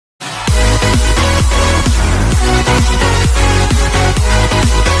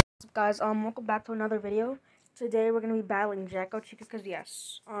Guys, welcome back to another video. Today we're gonna be battling Jacko, Chica, cause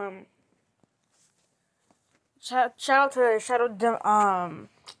yes. Shout out to what's his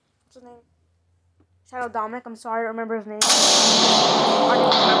name? Shadow Dominic. I'm sorry, I don't remember his name. I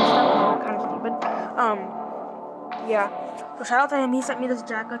didn't remember stuff. Kind of stupid. Yeah. So shout out to him. He sent me this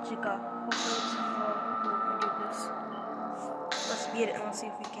Jacko, Chica. Hopefully we can do this. Let's beat it and let's see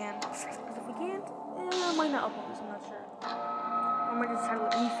if we can. Cause if we can't, I might not upload this. I'm not sure. I might just have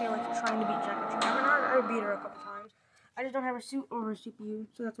any feeling for trying to beat Jacko, Chica. I mean, I beat her a couple times. I just don't have a suit or a CPU,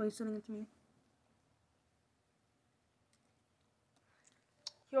 so that's why he's sending it to me.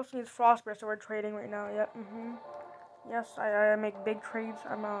 He also needs Frostburst, so we're trading right now. Yep. Yes, I make big trades.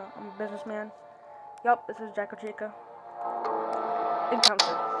 I'm a businessman. Yup, this is Jacko, Chica.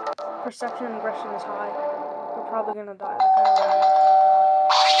 Encounter. Perception and aggression is high. We're probably gonna die. Are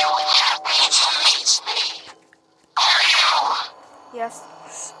you happy to meet me? Are you? Yes.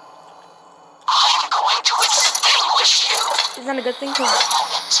 I'm going to extinguish you. Isn't that a good thing? Cause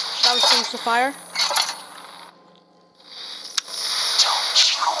that was things to fire. Don't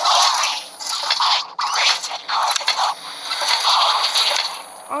you worry. I'm great at carving up pumpkin.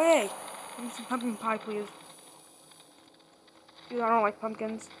 Oh yay! Give me some pumpkin pie, please. Dude, I don't like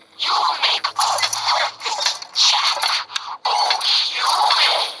pumpkins. You make a perfect Jack. Oh, you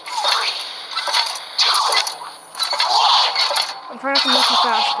may 3, 2, 1. I'm trying not to move too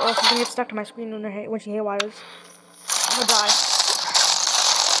fast, or else I'm gonna get stuck to my screen when she haywires. I'm gonna die.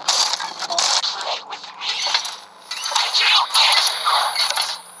 Play with me. And you'll get hurt.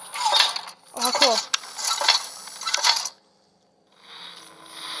 Oh, how cool.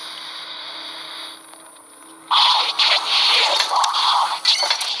 I can hear your heart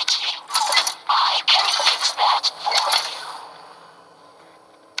beating. I can fix that for you.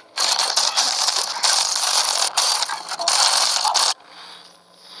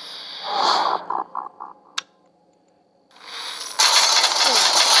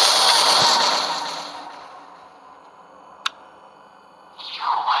 You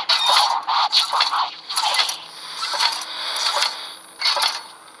are no match for my flame.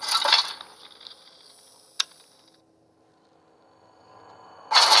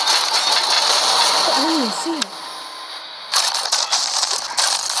 I didn't even see it.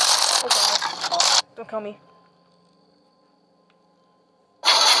 Oh god. Don't kill me.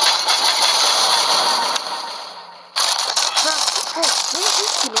 Oh, where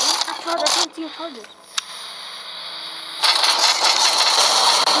is he, man? I can't see your charges.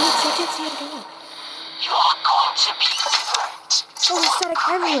 I can't see it at all. You're going to be hurt. Oh, there's static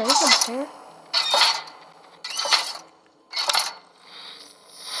everywhere. This isn't fair.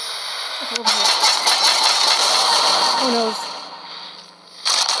 Okay, over here. Who knows?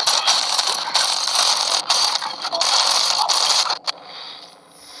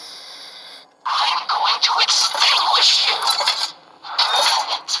 I'm going to extinguish you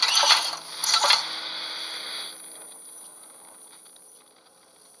permanently.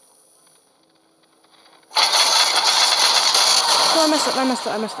 No, I messed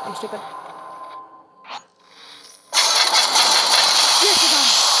up. I'm stupid. Yes, I got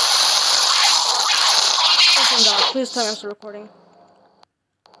it. Oh, thank God. Please tell me I'm still recording.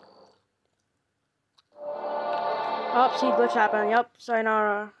 Oh, see, glitch happened. Yep,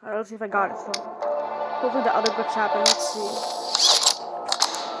 sayonara. Alright, let's see if I got it still. Hopefully the other glitch happened. Let's see.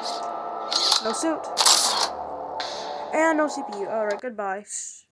 No suit. And no CPU. Alright, goodbye.